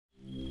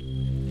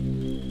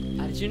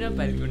Arjuna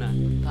Palguna,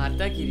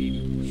 Partha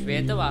Kiridi,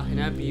 Shweta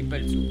Vahana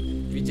Peoplesu,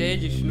 Vijay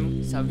Jishnu,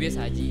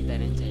 Savyasaji,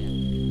 Dhananjaya.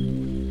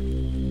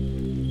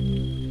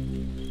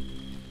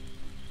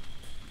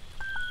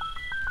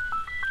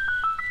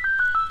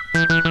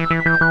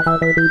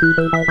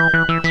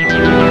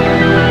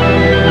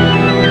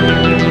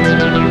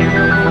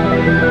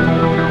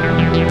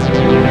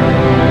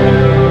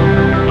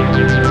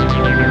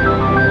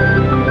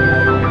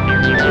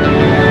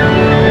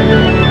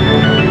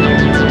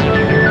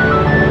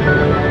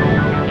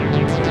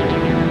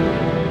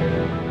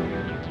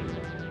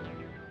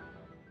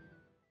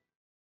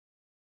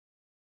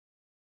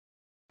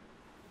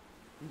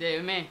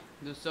 Daivame,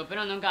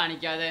 ദുസ്വപ്നൊന്നും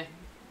കാണിക്കാതെ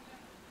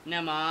എന്നെ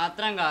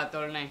മാത്രം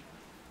കാത്തോളണേ.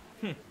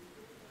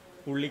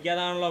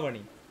 പുള്ളിക്കതാണല്ലോ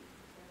പണി.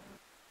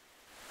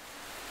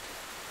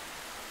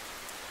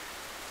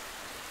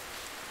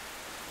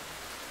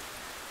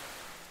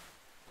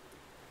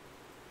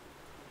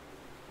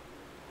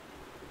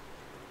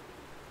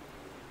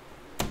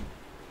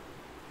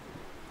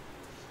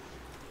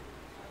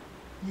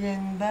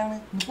 എന്താണ്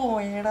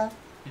പോയേടാ?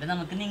 ഇവിടെ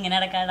നമുക്ക് ഇങ്ങനെ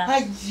അടക്കാടാ.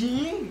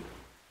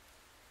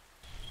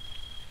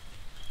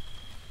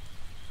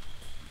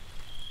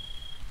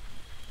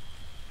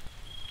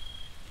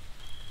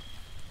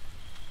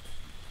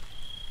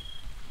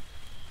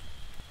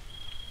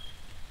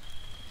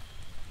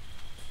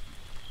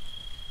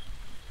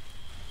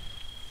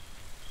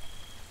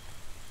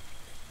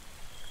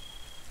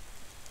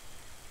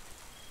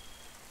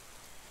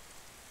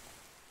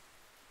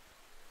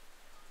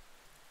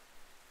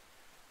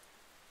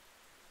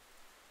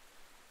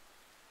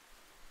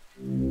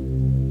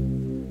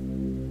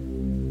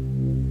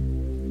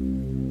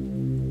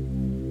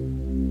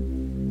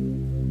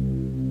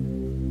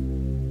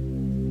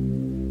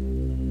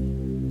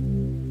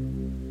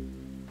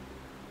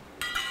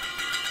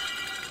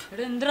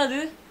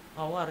 എന്തത്?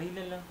 അവ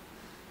അറിയില്ലല്ലോ.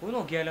 പോയി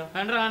നോക്കിയാലോ?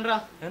 വേണ്ട വേണ്ട.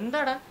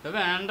 എന്താടാ?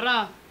 വേണ്ട,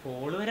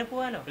 ഹോള് വരെ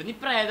പോവാലോ. നീ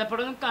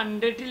പ്രേതപ്പടൊന്നും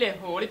കണ്ടിട്ടില്ലേ?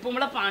 ഹോളിപ്പോ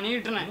നമ്മളെ പണി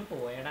കിട്ടണേ.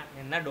 പോയടാ.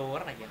 എന്നാ ഡോർ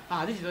അടയ്ക്കാം.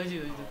 അത്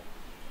ചെയ്തു.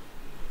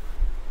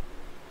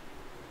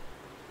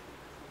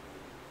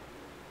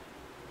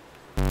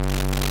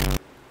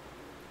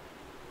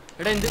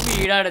 എടാ എന്ത്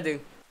വീടാടത്?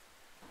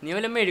 നീ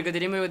വല്ല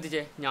മെഴുകത്തിരിയും പോയി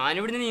എത്തിച്ചേ.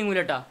 ഞാനിവിടുന്ന്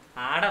നീങ്ങൂലട്ടാ.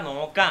 ആടാ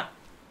നോക്കാം.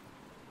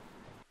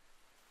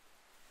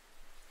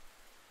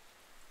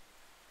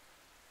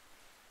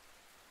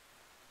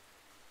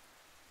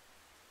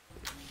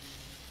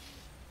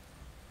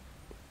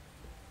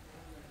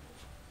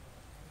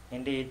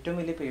 എൻ്റെ ഏറ്റവും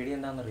വലിയ പേടി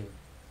എന്താണെന്നറിയോ?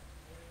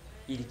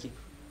 ഇരിക്കും.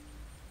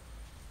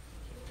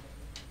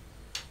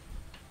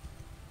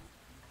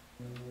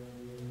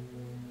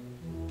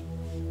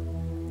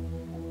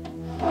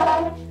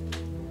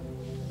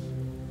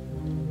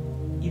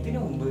 ഇതിനു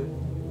മുമ്പ്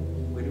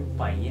ഒരു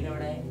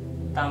പയ്യനവിടെ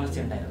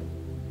താമസിച്ചിട്ടുണ്ടായിരുന്നു.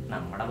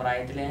 നമ്മുടെ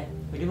പ്രായത്തിലെ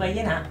ഒരു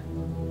പയ്യനാ.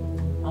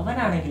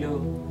 അവനാണെങ്കിലോ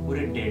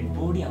ഒരു ഡെഡ്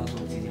ബോഡി അവൻ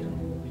സൂക്ഷിച്ചിരുന്നു,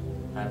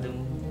 അതും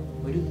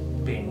ഒരു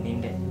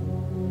പെണ്ണിന്റെ.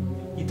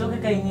 ഇതൊക്കെ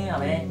കഴിഞ്ഞ്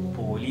അവനെ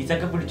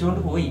പോലീസൊക്കെ പിടിച്ചുകൊണ്ട്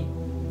പോയി.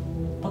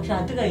 പക്ഷെ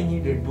അത് കഴിഞ്ഞ്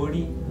ഡെഡ്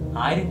ബോഡി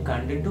ആരും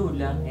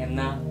കണ്ടിട്ടുമില്ല.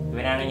 എന്നാ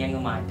ഇവനാണെങ്കിൽ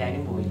അങ്ങ്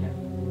മാറ്റാനും പോയില്ല.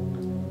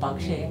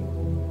 പക്ഷേ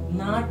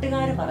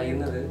നാട്ടുകാര്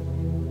പറയുന്നത്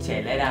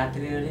ചില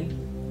രാത്രികളിൽ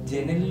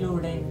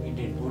ജനലിലൂടെ ഈ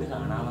ഡെഡ് ബോഡി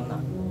കാണാമെന്നാ.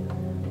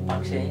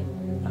 പക്ഷേ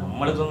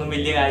നമ്മളിതൊന്നും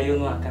വലിയ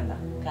കാര്യമൊന്നും ആക്കണ്ട,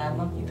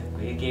 കാരണം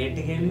ഇതൊക്കെ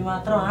കേട്ട് കേൾവി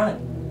മാത്രമാണ്.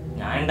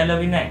 ഞാൻ ഉണ്ടല്ലോ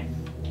പിന്നെ.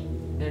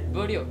 ഡെഡ്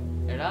ബോഡിയോ?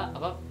 എടാ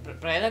അപ്പൊ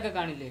പ്രേതൊക്കെ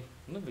കാണില്ലേ?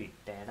 ഒന്ന്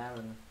വിട്ടേടാ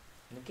അവിടുന്ന്.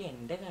 എനിക്ക്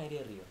എൻ്റെ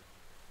കാര്യം അറിയോ?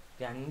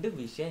 2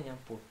 വിഷയം ഞാൻ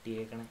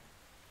പൊട്ടിയേക്കണേ.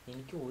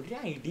 എനിക്ക് ഒരു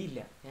ഐഡിയ ഇല്ല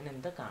ഞാൻ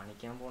എന്താ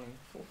കാണിക്കാൻ പോണേ.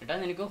 എടാ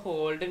നിനക്ക്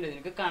ഹോൾഡ് ഉണ്ട്,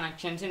 നിനക്ക്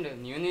കണക്ഷൻസ് ഉണ്ട്.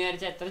 നീ ഒന്ന്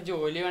വിചാരിച്ച എത്ര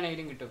ജോലി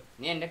വേണമെങ്കിലും കിട്ടും.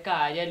 നീ എന്റെ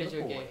കാര്യമല്ലോ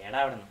ചോദിക്കേ.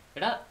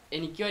 എടാ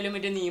എനിക്ക് വല്ലതും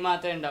പറ്റിയ നീ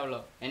മാത്രമേ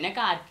ഉണ്ടാവുള്ളൂ. എന്നെ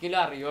ആർക്കെങ്കിലും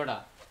അറിയോടാ?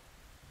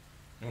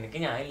 നിനക്ക്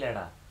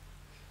ഞാനില്ലടാ.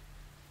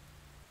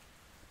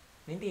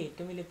 നിന്റെ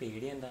ഏറ്റവും വലിയ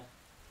പേടി എന്താ?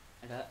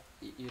 എടാ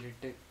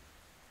ഇരുട്ട്.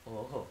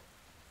 ഓഹോ.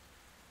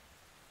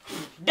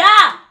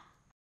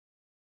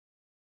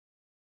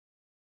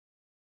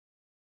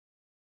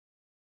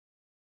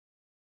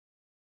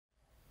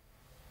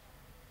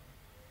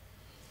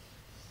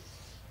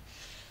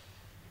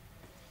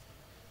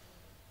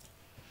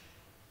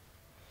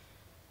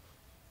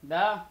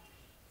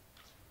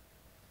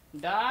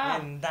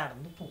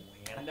 എന്താണെന്ന്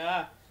പോയടാ.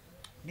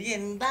 നീ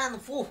എന്താണ്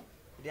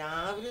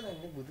രാവിലെ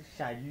തന്നെ ബുദ്ധി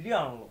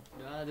ശല്യമാണല്ലോ.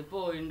 അത്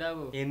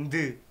പോയിണ്ടാവോ?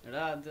 എന്ത്?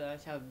 എടാ അത് ആ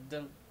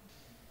ശബ്ദം.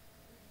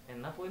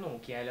 എന്നാ പോയി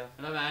നോക്കിയാലോ?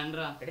 എടാ വേണ്ട,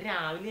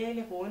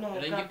 രാവിലെ പോയി നോക്കാം.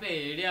 എനിക്ക്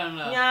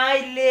പേടിയാണല്ലോ. ഞാൻ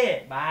ഇല്ലേ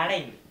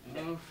ബാടേ.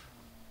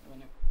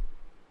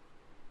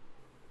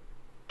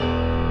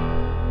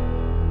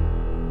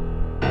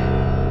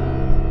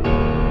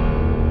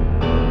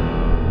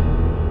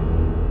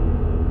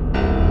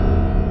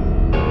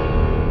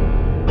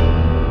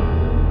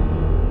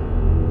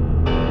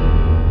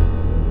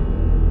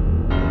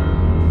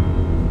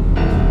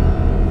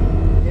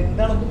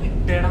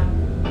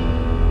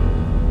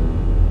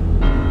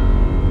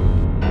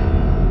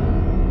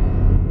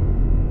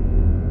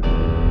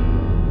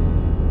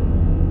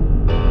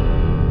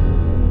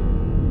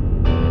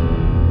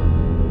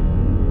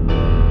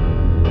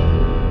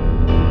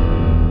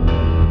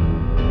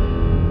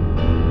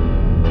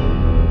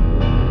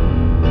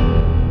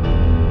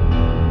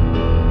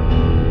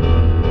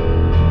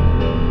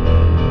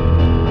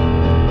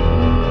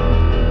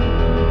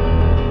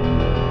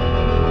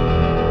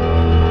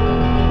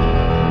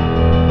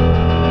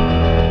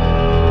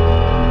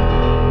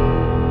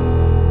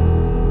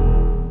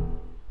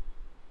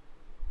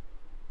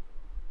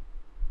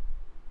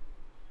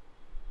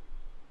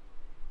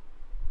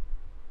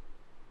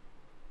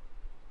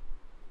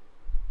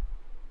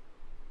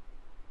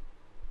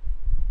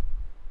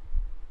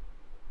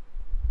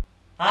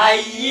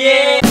 അയ്യേ